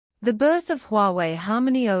The birth of Huawei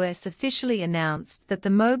HarmonyOS officially announced that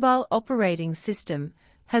the mobile operating system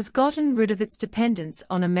has gotten rid of its dependence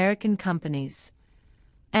on American companies,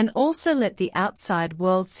 and also let the outside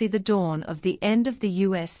world see the dawn of the end of the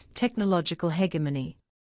US technological hegemony.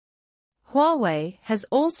 Huawei has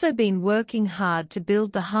also been working hard to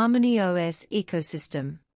build the HarmonyOS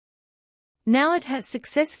ecosystem. Now it has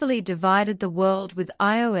successfully divided the world with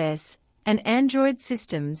iOS and Android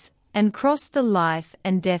systems and crossed the life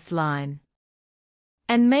and death line.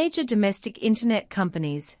 And major domestic internet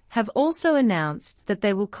companies have also announced that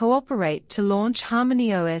they will cooperate to launch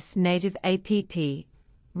HarmonyOS native app.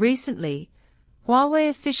 Recently, Huawei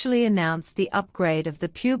officially announced the upgrade of the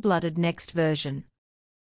pure-blooded Next version.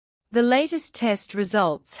 The latest test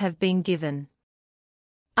results have been given.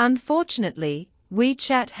 Unfortunately,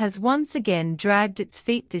 WeChat has once again dragged its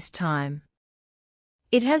feet this time.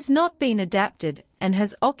 It has not been adapted and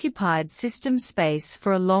has occupied system space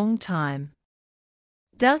for a long time.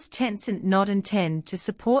 Does Tencent not intend to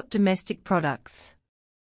support domestic products?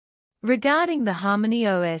 Regarding the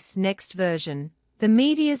HarmonyOS Next version, the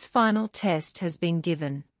media's final test has been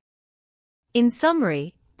given. In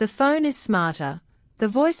summary, the phone is smarter, the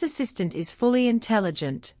voice assistant is fully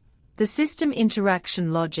intelligent, the system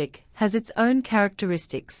interaction logic has its own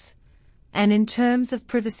characteristics, and in terms of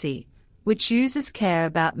privacy, which users care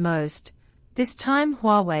about most, this time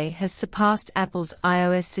Huawei has surpassed Apple's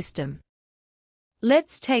iOS system.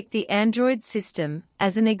 Let's take the Android system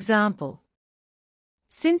as an example.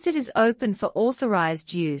 Since it is open for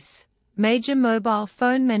authorized use, major mobile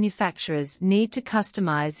phone manufacturers need to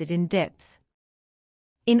customize it in depth.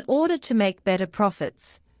 In order to make better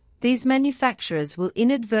profits, these manufacturers will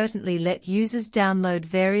inadvertently let users download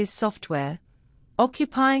various software,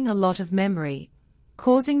 occupying a lot of memory,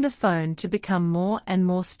 causing the phone to become more and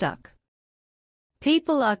more stuck.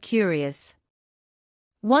 People are curious.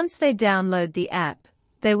 Once they download the app,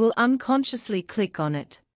 they will unconsciously click on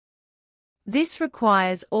it. This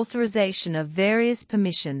requires authorization of various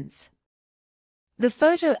permissions. The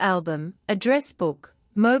photo album, address book,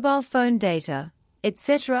 mobile phone data,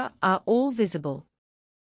 etc. are all visible.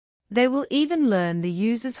 They will even learn the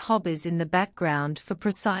user's hobbies in the background for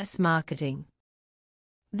precise marketing.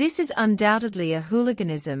 This is undoubtedly a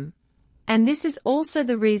hooliganism, and this is also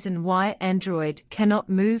the reason why Android cannot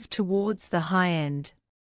move towards the high end.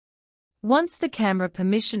 Once the camera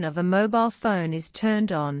permission of a mobile phone is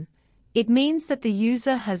turned on, it means that the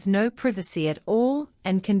user has no privacy at all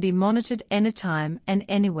and can be monitored anytime and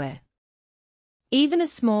anywhere. Even a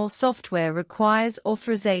small software requires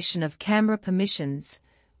authorization of camera permissions,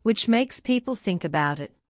 which makes people think about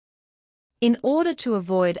it. In order to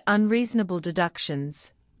avoid unreasonable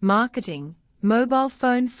deductions, marketing, mobile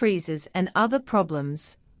phone freezes and other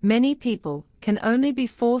problems, many people can only be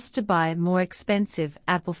forced to buy more expensive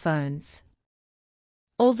Apple phones.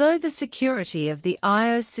 Although the security of the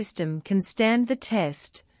iOS system can stand the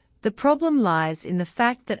test, the problem lies in the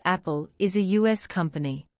fact that Apple is a US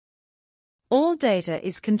company. All data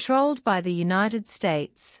is controlled by the United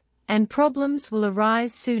States, and problems will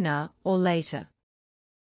arise sooner or later.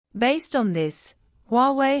 Based on this,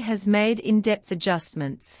 Huawei has made in-depth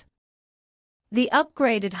adjustments. The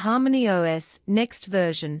upgraded HarmonyOS Next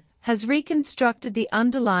version has reconstructed the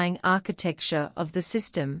underlying architecture of the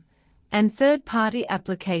system, and third-party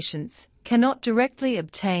applications cannot directly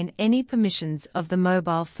obtain any permissions of the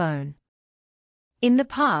mobile phone. In the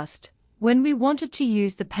past, when we wanted to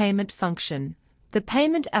use the payment function, the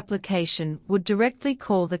payment application would directly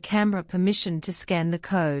call the camera permission to scan the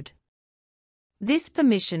code. This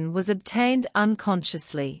permission was obtained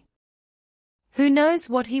unconsciously. Who knows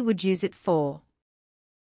what he would use it for?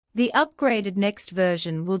 The upgraded Next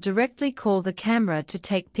version will directly call the camera to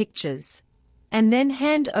take pictures, and then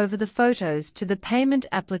hand over the photos to the payment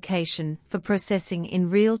application for processing in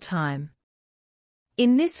real time.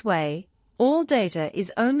 In this way, all data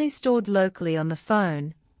is only stored locally on the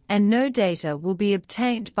phone, and no data will be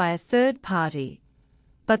obtained by a third party,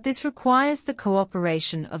 but this requires the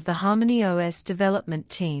cooperation of the HarmonyOS development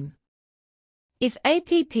team. If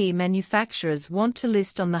app manufacturers want to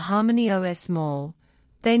list on the HarmonyOS Mall,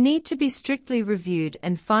 they need to be strictly reviewed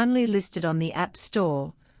and finally listed on the App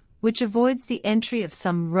Store, which avoids the entry of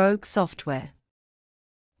some rogue software.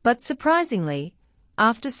 But surprisingly,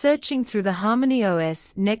 after searching through the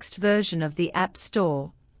HarmonyOS Next version of the App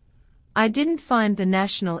Store, I didn't find the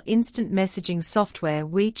national instant messaging software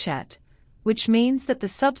WeChat, which means that the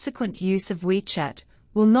subsequent use of WeChat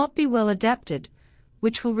will not be well adapted,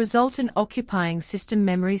 which will result in occupying system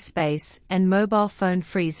memory space and mobile phone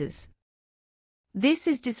freezes. This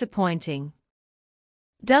is disappointing.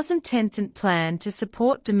 Doesn't Tencent plan to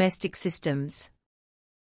support domestic systems?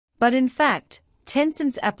 But in fact,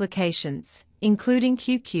 Tencent's applications, including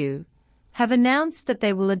QQ, have announced that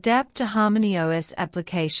they will adapt to HarmonyOS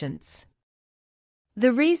applications.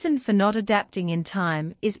 The reason for not adapting in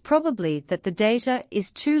time is probably that the data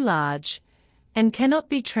is too large and cannot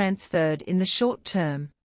be transferred in the short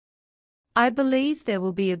term. I believe there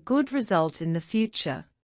will be a good result in the future.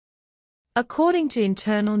 According to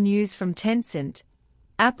internal news from Tencent,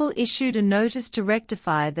 Apple issued a notice to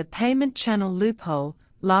rectify the payment channel loophole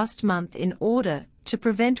last month in order to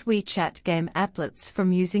prevent WeChat game applets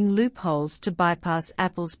from using loopholes to bypass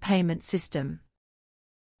Apple's payment system.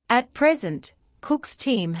 At present, Cook's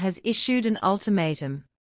team has issued an ultimatum.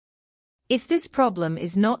 If this problem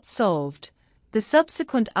is not solved, the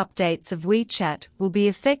subsequent updates of WeChat will be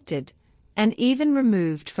affected and even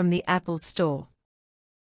removed from the Apple Store.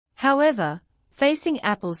 However, facing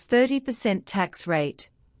Apple's 30% tax rate,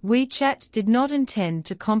 WeChat did not intend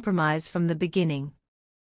to compromise from the beginning.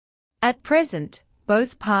 At present,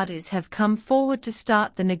 both parties have come forward to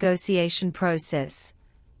start the negotiation process,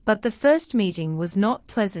 but the first meeting was not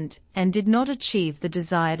pleasant and did not achieve the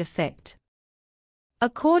desired effect.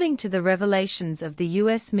 According to the revelations of the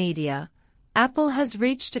US media, Apple has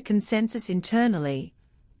reached a consensus internally,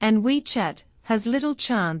 and WeChat has little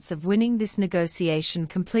chance of winning this negotiation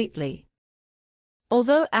completely.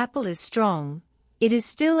 Although Apple is strong, it is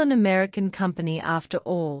still an American company after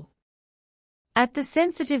all. At the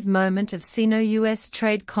sensitive moment of Sino-US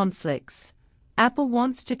trade conflicts, Apple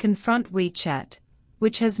wants to confront WeChat,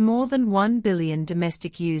 which has more than 1 billion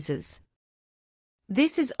domestic users.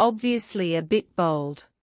 This is obviously a bit bold.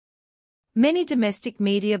 Many domestic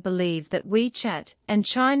media believe that WeChat and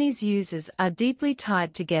Chinese users are deeply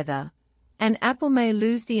tied together, and Apple may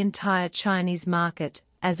lose the entire Chinese market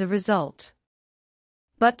as a result.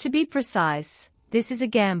 But to be precise, this is a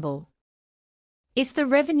gamble. If the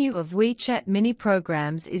revenue of WeChat mini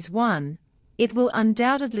programs is one, it will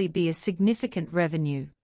undoubtedly be a significant revenue.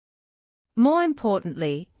 More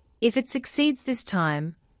importantly, if it succeeds this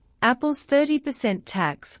time, Apple's 30%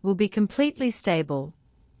 tax will be completely stable,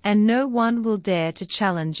 and no one will dare to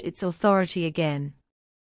challenge its authority again.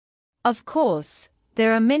 Of course,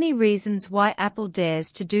 there are many reasons why Apple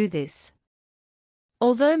dares to do this.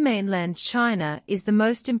 Although mainland China is the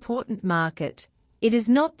most important market, it is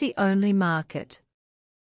not the only market.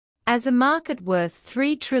 As a market worth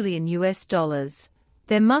 $3 trillion,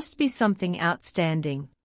 there must be something outstanding.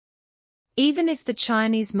 Even if the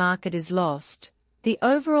Chinese market is lost, the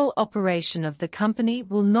overall operation of the company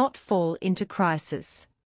will not fall into crisis.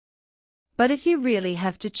 But if you really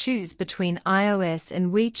have to choose between iOS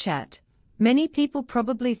and WeChat, many people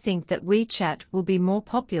probably think that WeChat will be more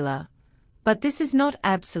popular, but this is not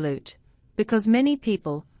absolute, because many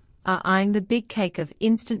people are eyeing the big cake of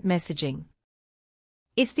instant messaging.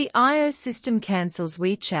 If the iOS system cancels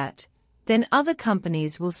WeChat, then other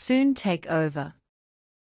companies will soon take over.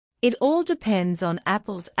 It all depends on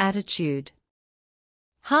Apple's attitude.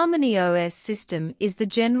 HarmonyOS system is the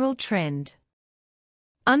general trend.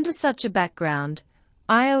 Under such a background,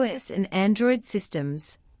 iOS and Android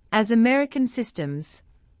systems, as American systems,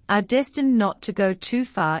 are destined not to go too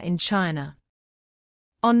far in China.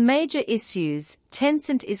 On major issues,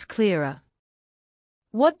 Tencent is clearer.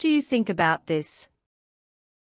 What do you think about this?